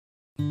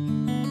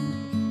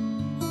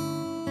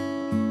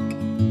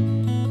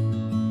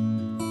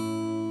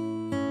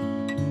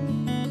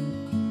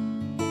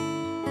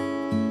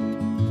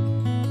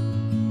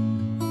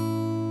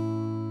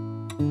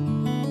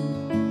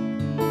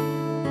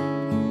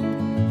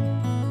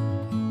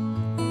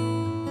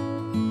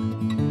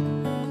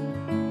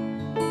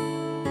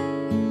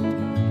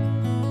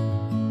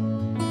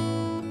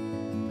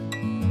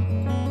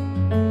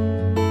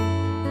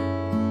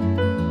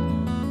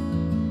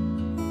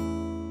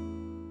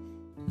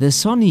The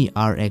Sony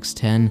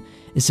RX10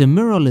 is a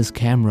mirrorless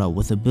camera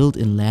with a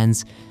built-in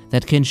lens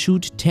that can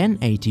shoot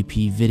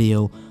 1080p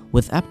video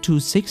with up to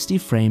 60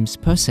 frames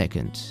per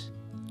second.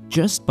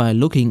 Just by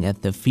looking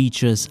at the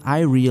features,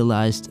 I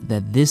realized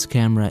that this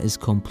camera is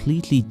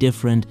completely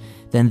different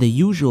than the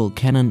usual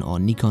Canon or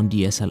Nikon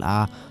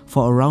DSLR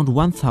for around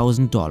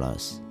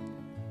 $1,000.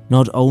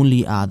 Not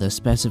only are the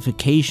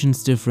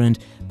specifications different,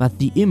 but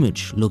the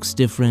image looks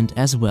different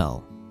as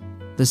well.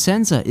 The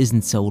sensor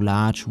isn't so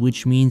large,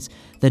 which means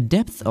the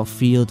depth of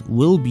field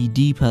will be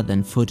deeper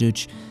than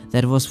footage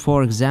that was,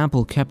 for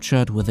example,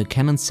 captured with a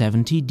Canon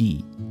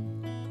 70D.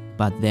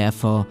 But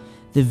therefore,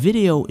 the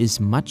video is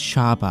much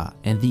sharper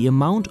and the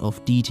amount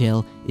of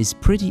detail is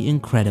pretty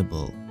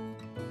incredible.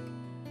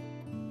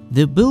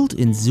 The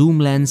built-in zoom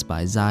lens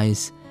by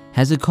Zeiss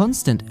has a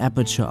constant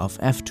aperture of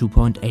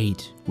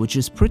f2.8, which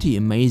is pretty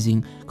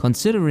amazing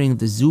considering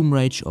the zoom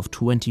range of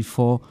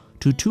 24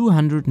 to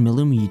 200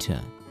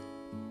 mm.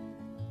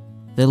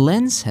 The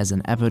lens has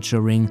an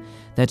aperture ring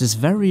that is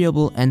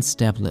variable and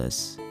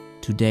stepless.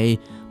 Today,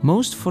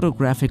 most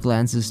photographic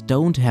lenses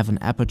don't have an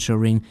aperture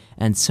ring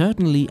and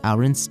certainly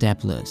aren't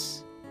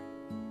stepless.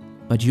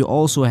 But you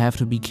also have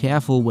to be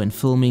careful when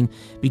filming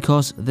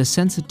because the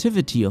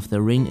sensitivity of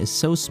the ring is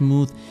so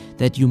smooth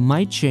that you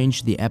might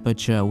change the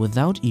aperture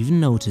without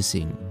even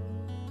noticing.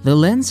 The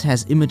lens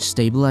has image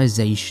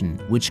stabilization,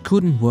 which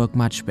couldn't work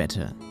much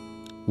better.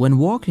 When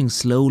walking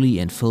slowly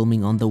and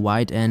filming on the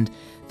wide end,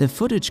 the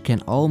footage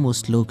can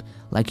almost look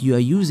like you are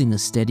using a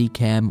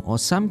Steadicam or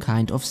some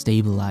kind of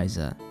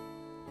stabilizer.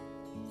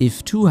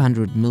 If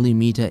 200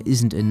 mm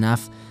isn't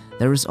enough,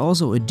 there is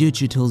also a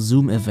digital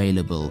zoom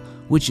available,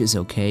 which is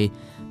okay,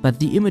 but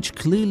the image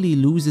clearly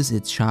loses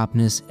its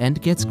sharpness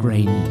and gets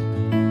grainy.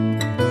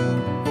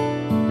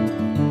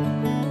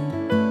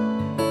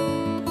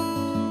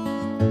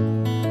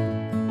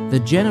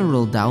 The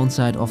general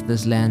downside of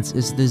this lens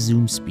is the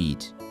zoom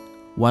speed.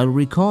 While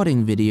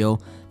recording video,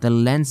 the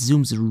lens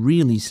zooms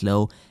really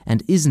slow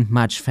and isn't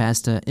much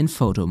faster in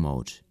photo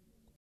mode.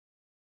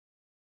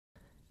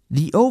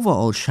 The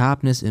overall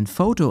sharpness in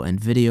photo and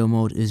video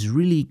mode is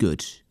really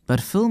good,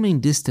 but filming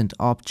distant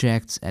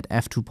objects at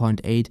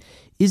f2.8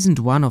 isn't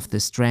one of the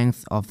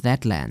strengths of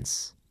that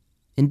lens.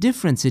 In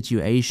different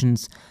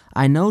situations,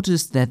 I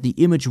noticed that the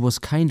image was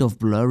kind of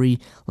blurry,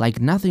 like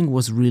nothing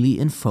was really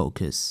in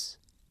focus.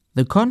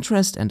 The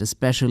contrast and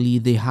especially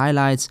the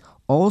highlights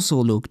also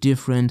look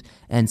different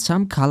and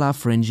some color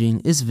fringing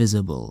is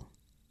visible.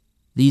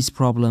 These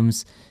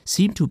problems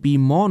seem to be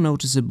more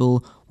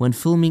noticeable when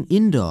filming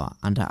indoor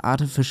under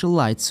artificial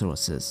light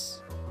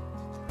sources.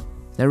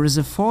 There is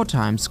a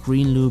 4x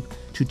screen loop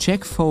to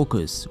check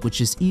focus, which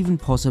is even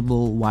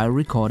possible while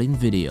recording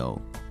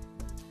video.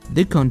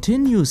 The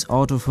continuous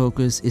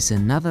autofocus is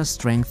another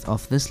strength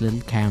of this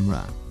little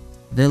camera.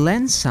 The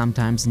lens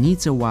sometimes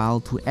needs a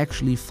while to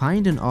actually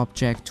find an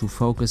object to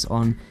focus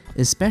on,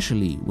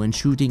 especially when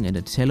shooting at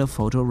a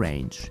telephoto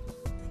range.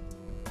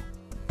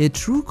 A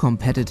true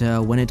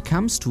competitor when it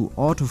comes to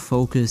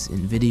autofocus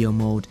in video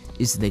mode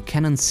is the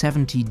Canon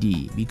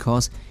 70D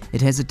because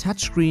it has a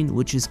touchscreen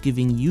which is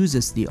giving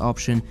users the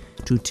option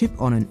to tip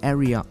on an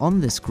area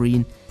on the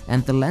screen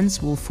and the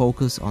lens will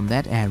focus on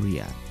that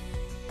area.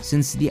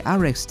 Since the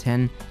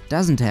RX10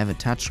 doesn't have a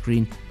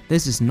touchscreen,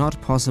 this is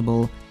not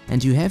possible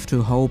and you have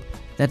to hope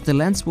that the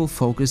lens will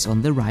focus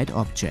on the right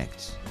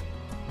object.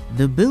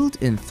 The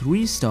built-in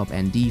 3-stop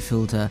ND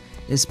filter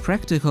is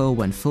practical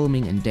when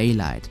filming in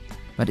daylight,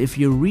 but if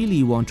you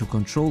really want to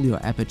control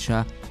your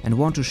aperture and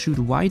want to shoot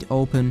wide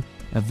open,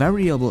 a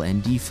variable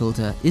ND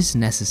filter is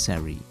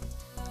necessary.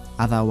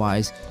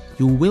 Otherwise,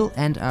 you will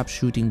end up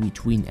shooting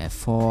between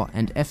f4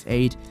 and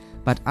f8,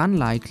 but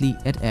unlikely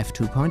at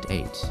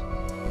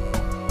f2.8.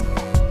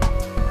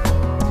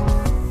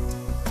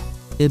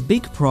 A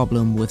big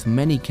problem with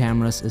many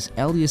cameras is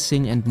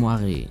aliasing and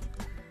moire.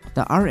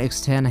 The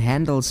RX10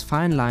 handles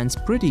fine lines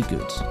pretty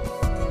good.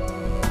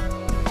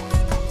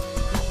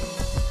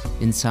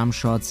 In some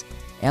shots,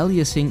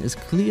 aliasing is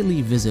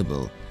clearly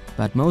visible,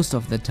 but most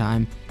of the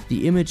time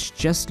the image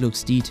just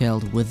looks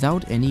detailed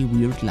without any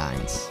weird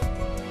lines.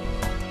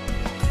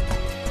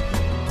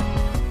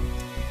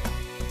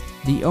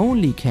 The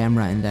only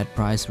camera in that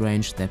price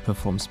range that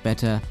performs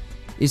better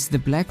is the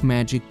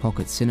Blackmagic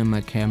Pocket Cinema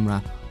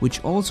camera,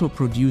 which also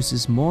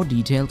produces more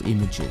detailed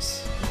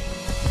images.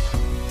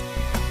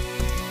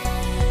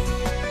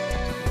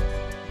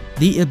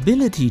 The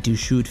ability to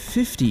shoot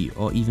 50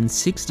 or even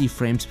 60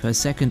 frames per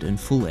second in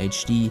Full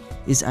HD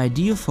is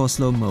ideal for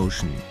slow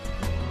motion.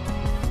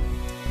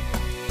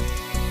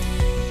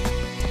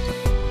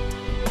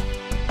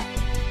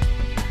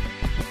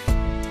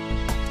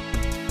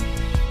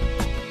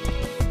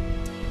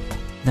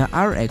 The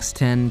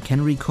RX10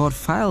 can record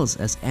files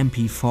as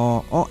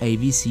MP4 or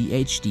AVC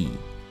HD.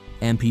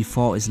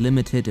 MP4 is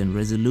limited in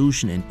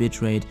resolution and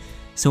bitrate,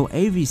 so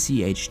AVC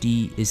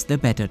HD is the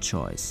better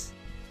choice.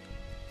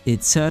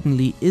 It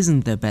certainly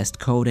isn't the best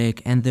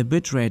codec, and the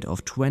bitrate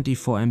of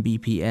 24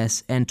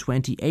 Mbps and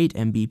 28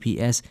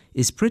 Mbps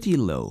is pretty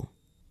low.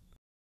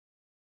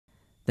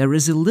 There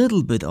is a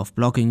little bit of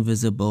blocking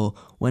visible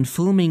when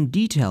filming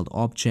detailed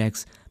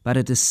objects, but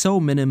it is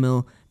so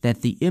minimal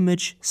that the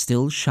image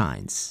still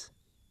shines.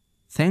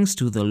 Thanks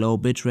to the low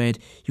bitrate,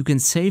 you can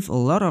save a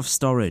lot of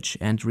storage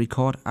and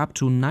record up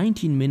to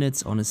 19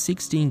 minutes on a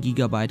 16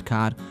 GB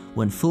card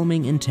when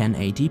filming in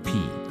 1080p.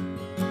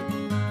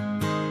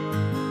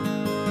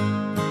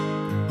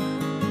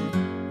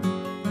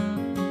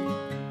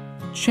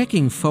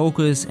 Checking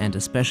focus and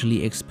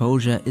especially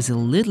exposure is a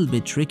little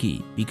bit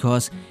tricky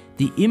because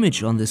the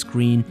image on the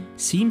screen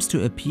seems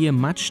to appear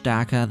much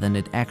darker than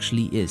it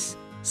actually is,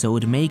 so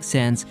it makes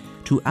sense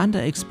to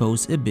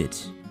underexpose a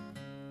bit.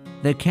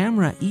 The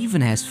camera even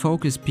has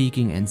focus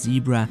peaking and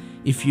zebra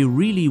if you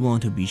really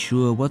want to be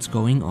sure what's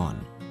going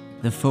on.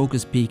 The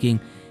focus peaking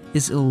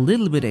is a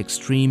little bit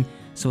extreme,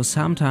 so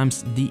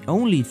sometimes the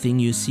only thing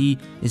you see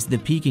is the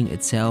peaking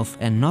itself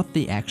and not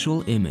the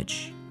actual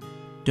image.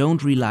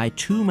 Don't rely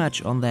too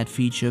much on that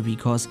feature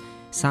because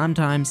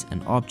sometimes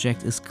an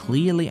object is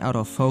clearly out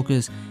of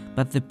focus,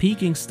 but the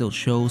peaking still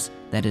shows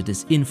that it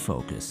is in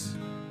focus.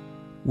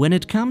 When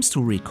it comes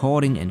to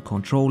recording and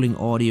controlling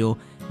audio,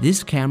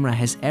 this camera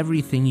has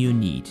everything you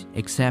need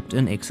except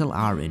an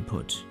XLR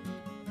input.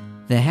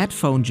 The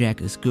headphone jack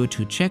is good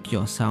to check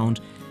your sound,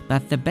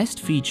 but the best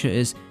feature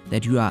is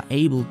that you are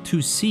able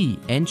to see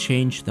and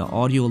change the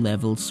audio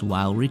levels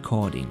while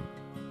recording.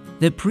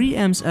 The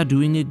preamps are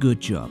doing a good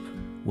job.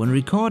 When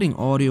recording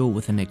audio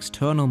with an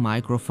external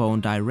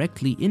microphone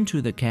directly into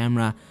the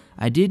camera,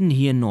 I didn't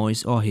hear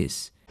noise or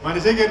hiss.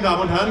 Meine sehr geehrten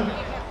Damen und Herren,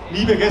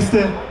 liebe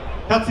Gäste,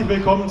 herzlich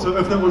willkommen zur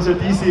Eröffnung unserer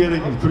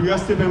diesjährigen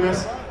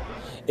Frühjahrsdiplomess.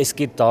 Es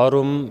geht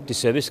darum, die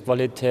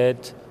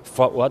Servicequalität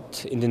vor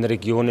Ort in den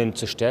Regionen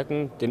zu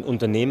stärken, den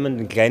Unternehmen,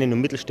 den kleinen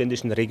und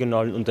mittelständischen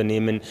regionalen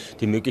Unternehmen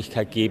die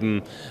Möglichkeit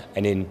geben,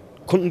 eine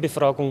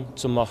Kundenbefragung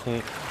zu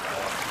machen.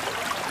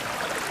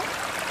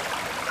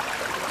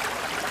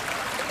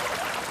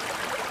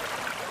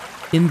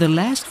 In the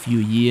last few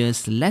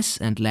years, less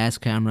and less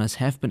cameras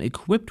have been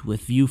equipped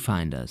with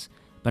viewfinders,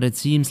 but it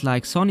seems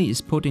like Sony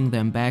is putting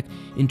them back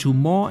into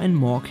more and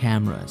more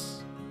cameras.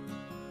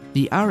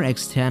 The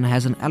RX10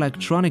 has an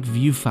electronic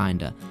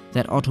viewfinder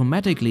that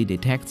automatically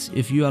detects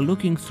if you are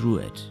looking through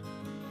it.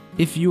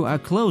 If you are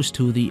close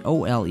to the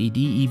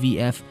OLED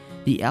EVF,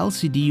 the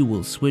LCD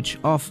will switch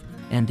off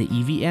and the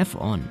EVF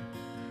on.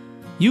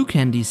 You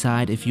can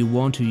decide if you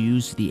want to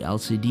use the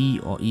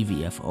LCD or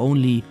EVF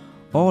only,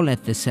 or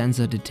let the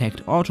sensor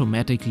detect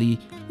automatically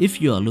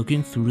if you are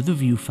looking through the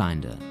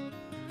viewfinder.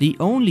 The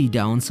only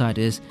downside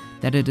is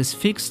that it is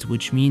fixed,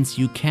 which means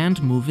you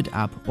can't move it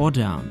up or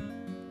down.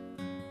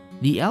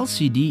 The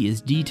LCD is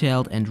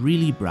detailed and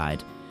really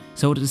bright,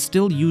 so it is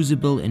still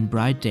usable in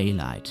bright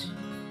daylight.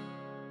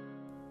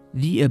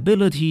 The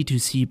ability to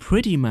see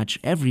pretty much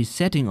every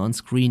setting on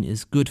screen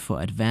is good for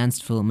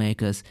advanced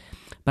filmmakers,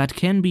 but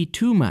can be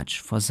too much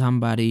for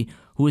somebody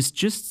who is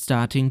just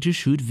starting to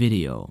shoot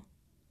video.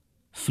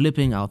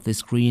 Flipping out the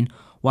screen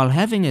while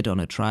having it on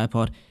a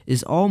tripod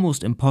is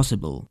almost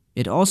impossible.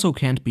 It also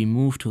can't be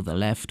moved to the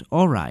left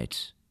or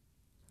right.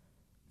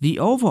 The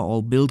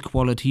overall build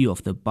quality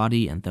of the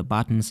body and the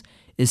buttons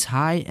is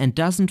high and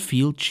doesn't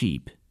feel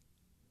cheap.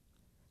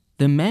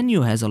 The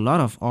menu has a lot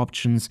of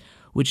options,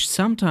 which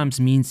sometimes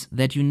means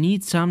that you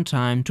need some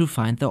time to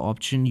find the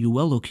option you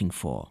were looking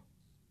for.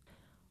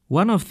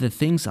 One of the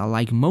things I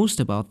like most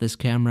about this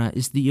camera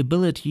is the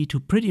ability to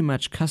pretty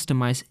much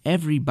customize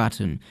every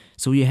button,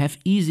 so you have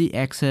easy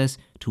access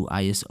to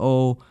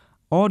ISO,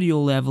 audio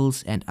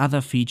levels and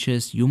other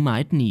features you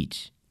might need.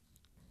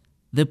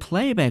 The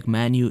playback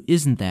menu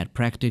isn't that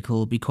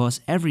practical because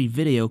every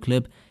video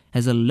clip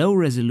has a low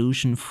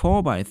resolution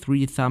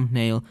 4:3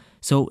 thumbnail,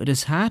 so it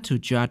is hard to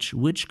judge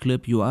which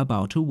clip you are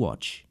about to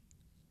watch.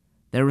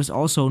 There is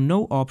also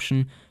no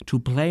option to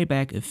play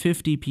back a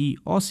 50p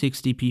or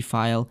 60p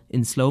file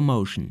in slow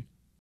motion.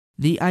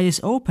 The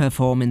ISO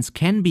performance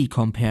can be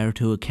compared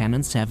to a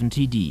Canon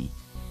 70D.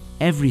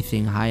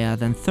 Everything higher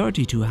than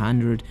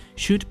 3200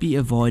 should be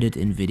avoided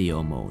in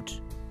video mode.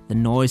 The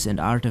noise and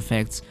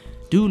artifacts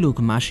do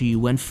look mushy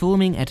when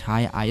filming at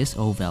high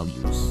ISO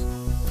values.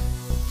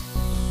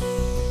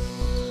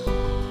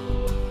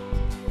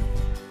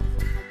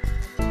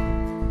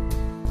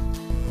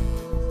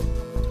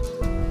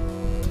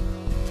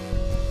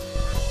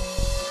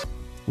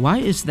 Why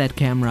is that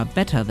camera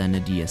better than a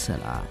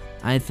DSLR?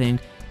 I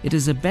think it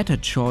is a better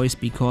choice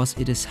because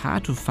it is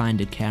hard to find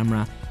a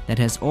camera that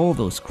has all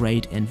those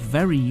great and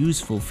very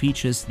useful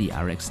features the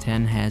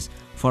RX10 has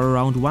for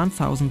around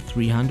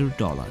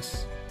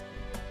 $1,300.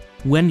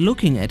 When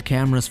looking at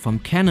cameras from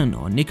Canon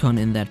or Nikon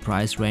in that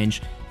price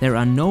range, there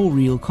are no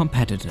real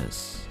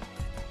competitors.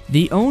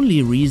 The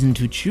only reason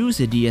to choose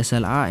a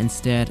DSLR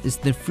instead is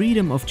the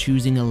freedom of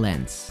choosing a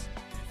lens.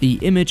 The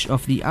image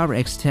of the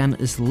RX10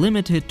 is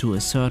limited to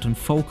a certain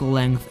focal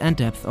length and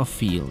depth of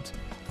field,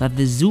 but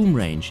the zoom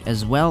range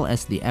as well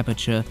as the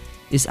aperture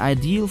is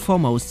ideal for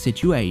most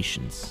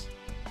situations.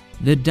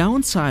 The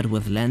downside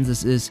with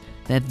lenses is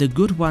that the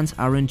good ones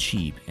aren't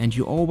cheap and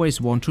you always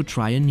want to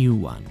try a new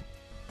one.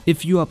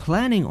 If you are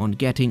planning on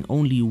getting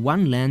only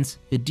one lens,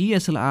 a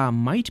DSLR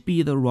might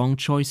be the wrong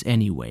choice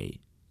anyway.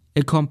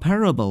 A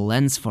comparable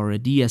lens for a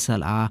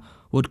DSLR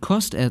would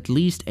cost at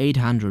least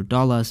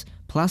 $800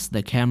 plus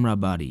the camera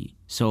body,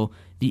 so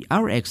the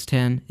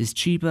RX10 is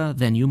cheaper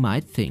than you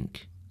might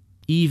think.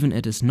 Even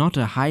it is not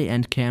a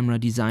high-end camera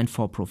designed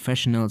for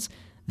professionals,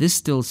 this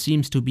still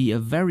seems to be a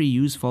very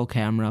useful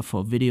camera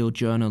for video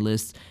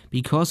journalists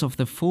because of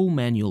the full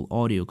manual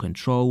audio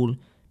control,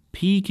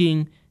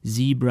 peaking,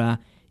 zebra,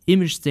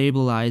 image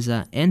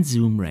stabilizer and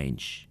zoom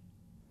range.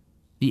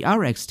 The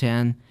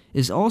RX10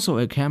 is also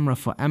a camera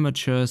for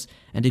amateurs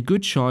and a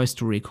good choice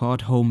to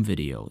record home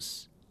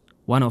videos.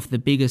 One of the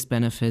biggest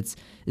benefits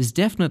is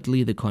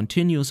definitely the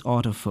continuous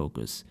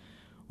autofocus,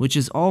 which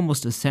is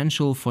almost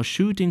essential for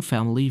shooting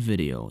family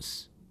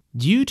videos.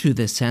 Due to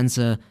the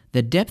sensor,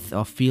 the depth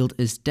of field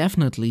is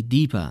definitely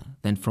deeper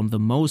than from the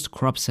most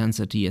crop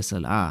sensor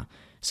DSLR,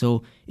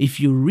 so if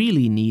you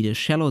really need a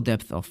shallow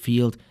depth of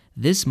field,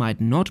 this might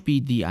not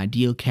be the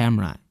ideal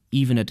camera,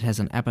 even it has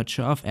an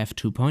aperture of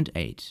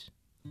f2.8.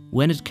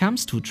 When it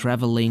comes to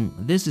traveling,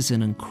 this is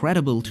an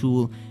incredible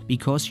tool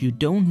because you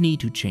don't need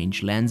to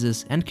change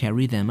lenses and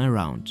carry them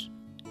around.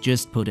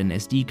 Just put an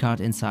SD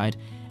card inside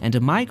and a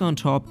mic on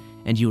top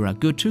and you are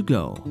good to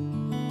go.